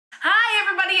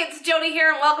it's Jody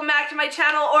here and welcome back to my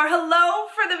channel, or hello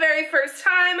for the very first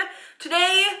time.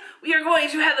 Today we are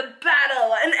going to have a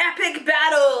battle, an epic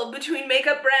battle between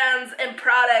makeup brands and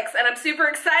products, and I'm super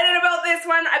excited about this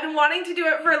one. I've been wanting to do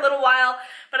it for a little while,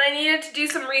 but I needed to do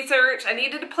some research. I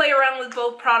needed to play around with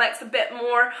both products a bit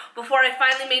more before I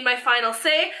finally made my final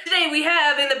say. Today we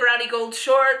have in the brownie gold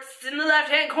shorts, in the left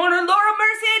hand corner, Laura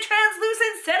Mercier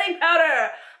translucent setting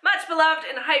powder. Much beloved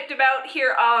and hyped about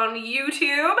here on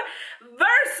YouTube,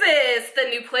 versus the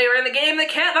new player in the game, the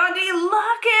Kat Von D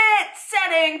Lock-It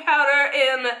setting powder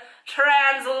in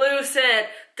translucent.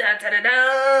 Da da da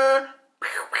da.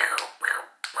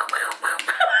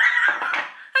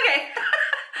 Okay,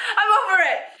 I'm over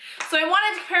it. So I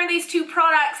wanted to compare these two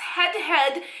products head to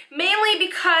head, mainly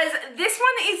because this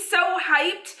one is so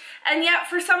hyped, and yet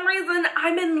for some reason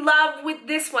I'm in love with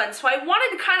this one. So I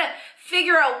wanted to kind of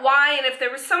figure out why and if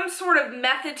there was some sort of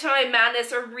method to my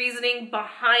madness or reasoning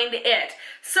behind it.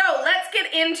 So let's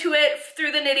get into it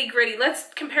through the nitty gritty. Let's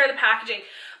compare the packaging.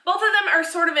 Both of them are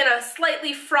sort of in a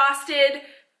slightly frosted,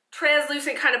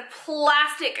 translucent kind of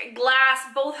plastic glass.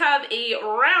 Both have a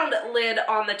round lid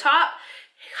on the top.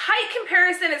 Height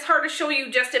comparison is hard to show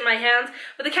you just in my hands,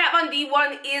 but the Kat Von D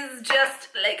one is just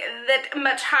like that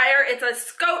much higher. It's a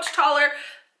scotch taller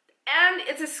and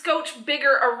it's a scotch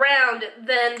bigger around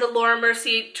than the Laura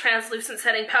Mercier translucent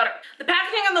setting powder. The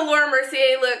packaging on the Laura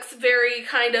Mercier looks very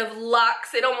kind of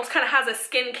luxe. It almost kind of has a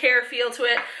skincare feel to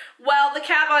it. While the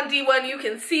Kat Von D one, you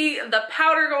can see the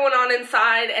powder going on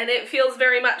inside and it feels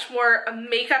very much more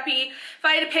makeup-y. If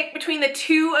I had to pick between the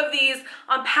two of these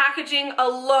on packaging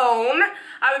alone,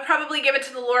 I would probably give it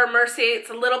to the Laura Mercier. It's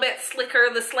a little bit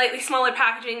slicker. The slightly smaller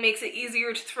packaging makes it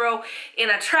easier to throw in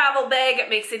a travel bag.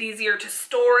 It makes it easier to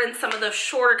store in some of the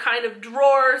shorter kind of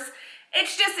drawers.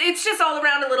 It's just all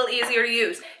around a little easier to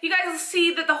use. You guys will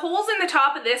see that the holes in the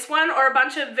top of this one are a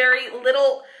bunch of very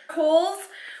little holes,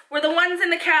 where the ones in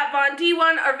the Kat Von D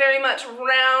one are very much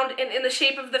round and in the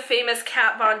shape of the famous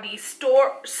Kat Von D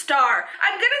star.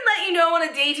 I'm gonna let you know on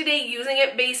a day-to-day using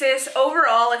it basis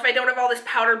overall, if I don't have all this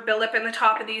powder buildup in the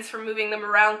top of these from moving them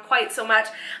around quite so much.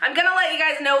 I'm gonna let you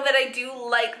guys know that I do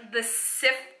like the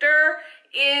sifter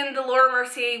in the Laura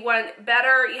Mercier one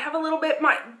better. You have a little bit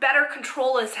better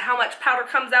control as to how much powder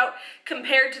comes out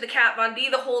compared to the Kat Von D.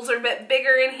 The holes are a bit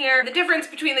bigger in here. The difference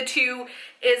between the two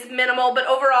is minimal, but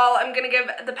overall I'm gonna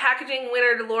give the packaging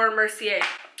winner to Laura Mercier.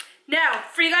 Now,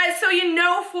 for you guys, so you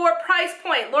know, for price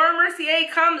point, Laura Mercier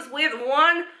comes with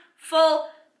 1 full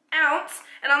ounce,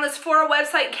 and on this Sephora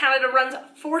website in Canada runs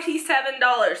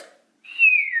 $47.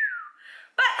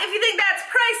 But if you think that's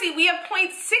pricey, we have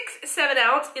 0.67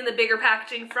 ounce in the bigger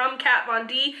packaging from Kat Von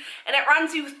D, and it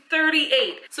runs you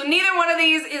 $38. So neither one of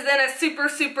these is in a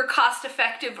super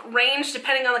cost-effective range,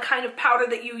 depending on the kind of powder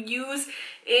that you use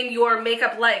in your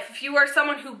makeup life. If you are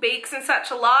someone who bakes and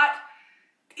such a lot,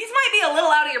 these might be a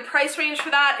little out of your price range for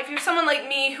that. If you're someone like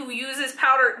me who uses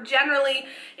powder generally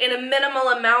in a minimal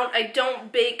amount, I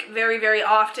don't bake very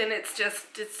often. It's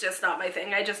just not my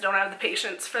thing. I just don't have the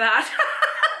patience for that.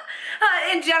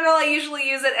 In general, I usually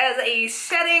use it as a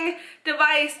setting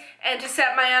device and to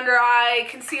set my under eye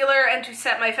concealer and to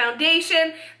set my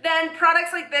foundation. Then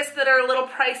products like this that are a little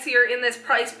pricier in this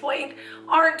price point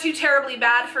aren't too terribly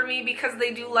bad for me because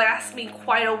they do last me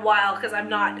quite a while because I'm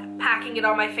not packing it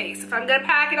on my face. If I'm going to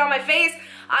pack it on my face,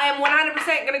 I am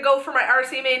 100% going to go for my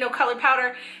RCMA No Color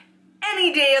Powder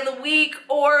any day of the week,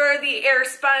 or the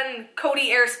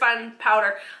Coty Airspun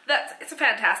powder. It's a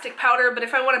fantastic powder, but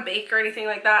if I want to bake or anything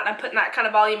like that, I'm putting that kind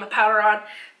of volume of powder on.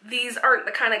 These aren't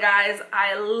the kind of guys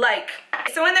I like.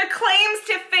 So in their claims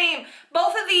to fame,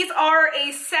 both of these are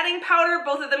a setting powder.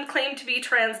 Both of them claim to be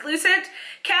translucent.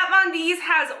 Kat Von D's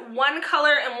has one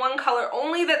color and one color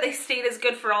only that they state is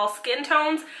good for all skin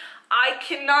tones. I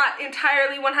cannot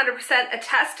entirely 100%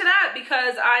 attest to that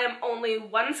because I am only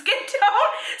one skin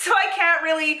tone, so I can't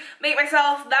really make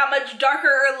myself that much darker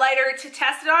or lighter to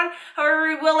test it on. However,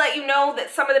 we will let you know that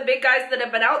some of the big guys that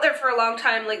have been out there for a long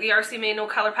time, like the RCMA No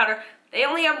Color Powder, they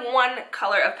only have one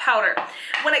color of powder.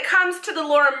 When it comes to the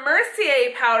Laura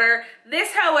Mercier powder,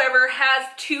 this, however, has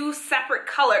two separate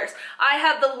colors. I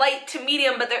have the light to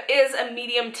medium, but there is a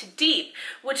medium to deep,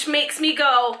 which makes me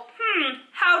go,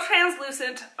 how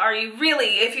translucent are you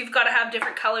really if you've got to have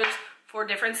different colors for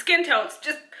different skin tones?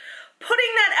 Just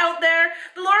putting that out there.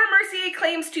 The Laura Mercier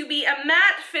claims to be a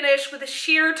matte finish with a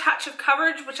sheer touch of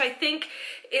coverage, which I think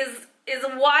is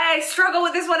why I struggle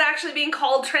with this one actually being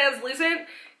called translucent,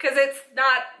 because it's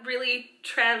not really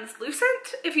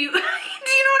translucent. If you, do you know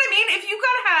what I mean? If you've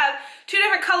got to have two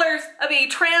different colors of a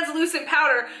translucent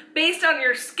powder based on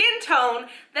your skin tone,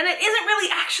 then it isn't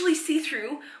really actually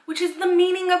see-through, which is the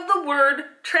meaning of the word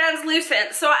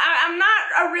translucent. So I'm not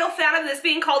a real fan of this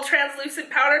being called translucent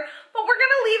powder, but we're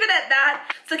gonna leave it at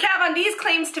that. So Kat Von D's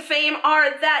claims to fame are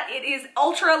that it is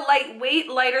ultra lightweight,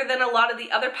 lighter than a lot of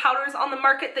the other powders on the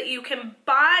market that you can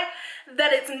buy,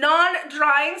 that it's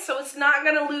non-drying, so it's not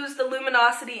gonna lose the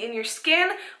luminosity in your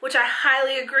skin, which I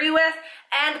highly agree with,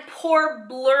 and pore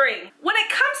blurring. When it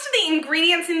comes to the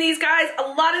ingredients in these guys, a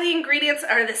lot of the ingredients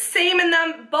are the same in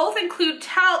them. Both include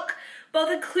talc, both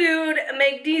include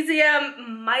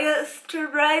magnesium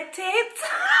myosterate.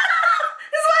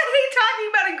 This is why I hate talking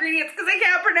about ingredients, because I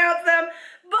can't pronounce them.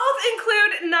 Both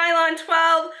include nylon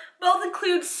 12, both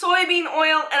include soybean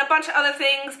oil, and a bunch of other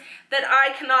things that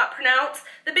I cannot pronounce.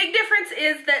 The big difference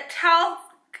is that talc,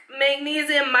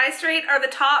 magnesium myosterate are the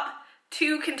top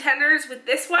two contenders with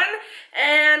this one,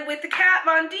 and with the Kat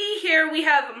Von D here we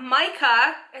have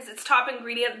mica as its top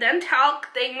ingredient, then talc,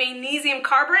 then magnesium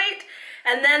carborate,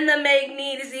 and then the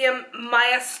magnesium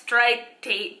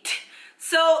myosterate.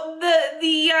 So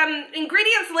the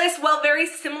ingredients list, while very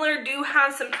similar, do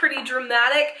have some pretty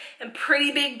dramatic and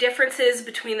pretty big differences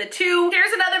between the two.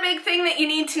 Here's another big thing that you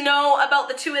need to know about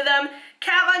the two of them.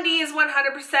 Kat Von D is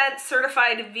 100%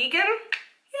 certified vegan.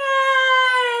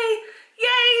 Yay!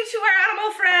 Yay to our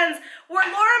animal friends,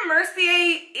 where Laura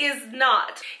Mercier is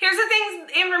not. Here's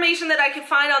the information that I could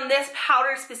find on this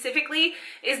powder specifically,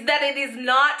 is that it is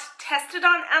not tested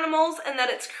on animals and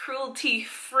that it's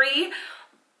cruelty-free.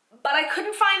 But I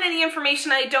couldn't find any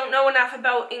information. I don't know enough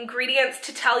about ingredients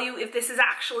to tell you if this is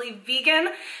actually vegan.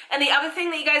 And the other thing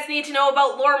that you guys need to know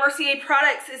about Laura Mercier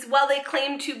products is, while they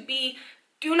claim to be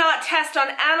do not test on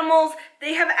animals,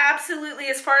 they have absolutely,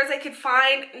 as far as I could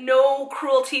find, no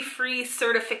cruelty-free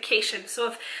certification. So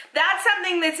if that's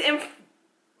something that's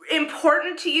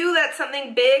important to you, that's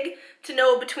something big to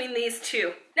know between these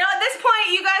two. Now at this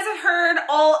point, you guys have heard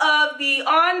all of the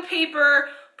on-paper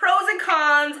pros and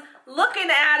cons, looking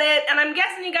at it, and I'm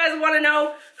guessing you guys want to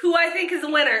know who I think is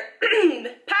the winner.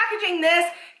 Packaging this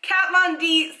Kat Von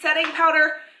D setting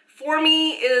powder for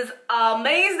me is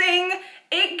amazing.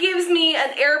 It gives me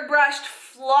an airbrushed,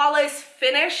 flawless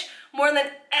finish more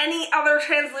than any other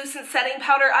translucent setting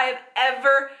powder I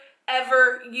have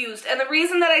ever used. And the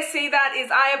reason that I say that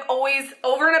is I have always,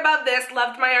 over and above this,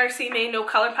 loved my RC May No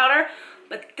Color Powder,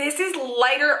 but this is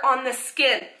lighter on the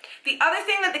skin. The other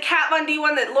thing that the Kat Von D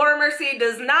one that Laura Mercier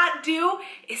does not do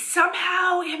is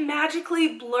somehow it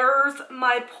magically blurs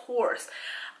my pores.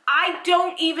 I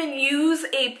don't even use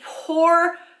a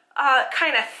pore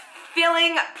kind of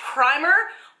filling primer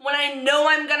when I know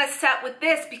I'm gonna set with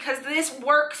this, because this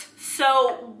works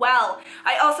so well.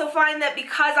 I also find that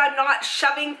because I'm not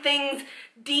shoving things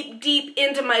deep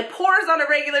into my pores on a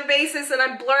regular basis and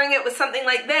I'm blurring it with something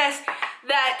like this,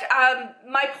 that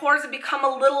my pores have become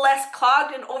a little less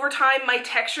clogged, and over time my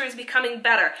texture is becoming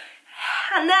better.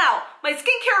 And now, my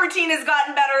skincare routine has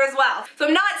gotten better as well. So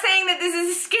I'm not saying that this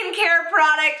is a skincare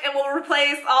product and will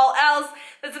replace all else.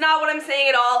 That's not what I'm saying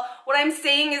at all. What I'm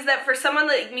saying is that for someone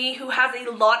like me who has a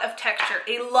lot of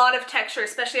texture,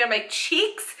 especially on my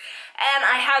cheeks, and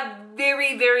I have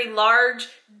very large,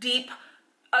 deep,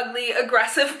 ugly,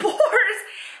 aggressive pores,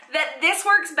 that this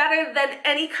works better than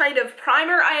any kind of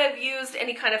primer I have used,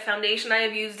 any kind of foundation I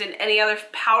have used, and any other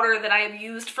powder that I have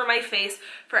used for my face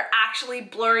for actually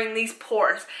blurring these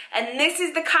pores. And this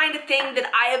is the kind of thing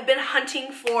that I have been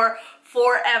hunting for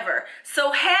forever.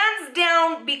 So hands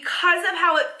down, because of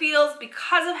how it feels,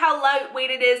 because of how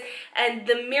lightweight it is, and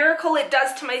the miracle it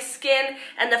does to my skin,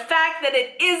 and the fact that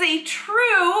it is a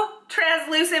true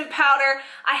translucent powder,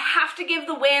 I have to give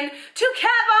the win to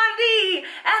Kat Von D,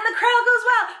 and the crowd goes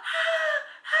wild.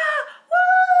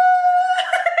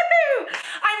 Woo!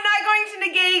 I'm not going to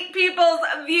negate people's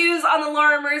views on the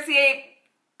Laura Mercier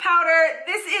powder.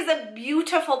 This is a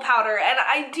beautiful powder, and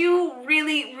I do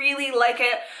really like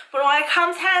it. But when it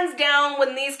comes hands down,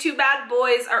 when these two bad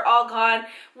boys are all gone,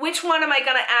 which one am I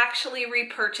gonna actually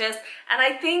repurchase? And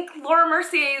I think Laura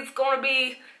Mercier is gonna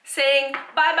be saying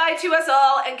bye-bye to us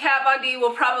all, and Kat Von D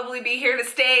will probably be here to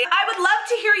stay. I would love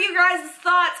to hear you guys'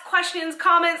 thoughts, questions,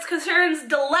 comments, concerns,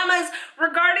 dilemmas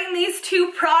regarding these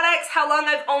two products, how long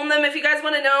I've owned them. If you guys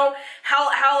want to know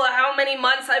how many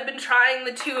months I've been trying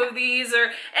the two of these,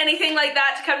 or anything like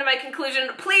that to come to my conclusion,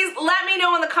 please let me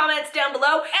know in the comments down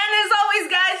below. And as always,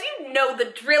 guys, you know the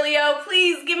drillio.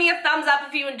 Please give me a thumbs up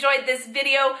if you enjoyed this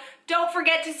video. Don't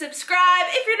forget to subscribe.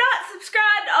 If you're not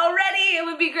subscribed already, it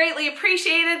would be greatly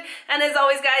appreciated. And as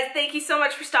always, guys, thank you so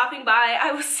much for stopping by.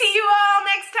 I will see you all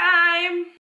next time.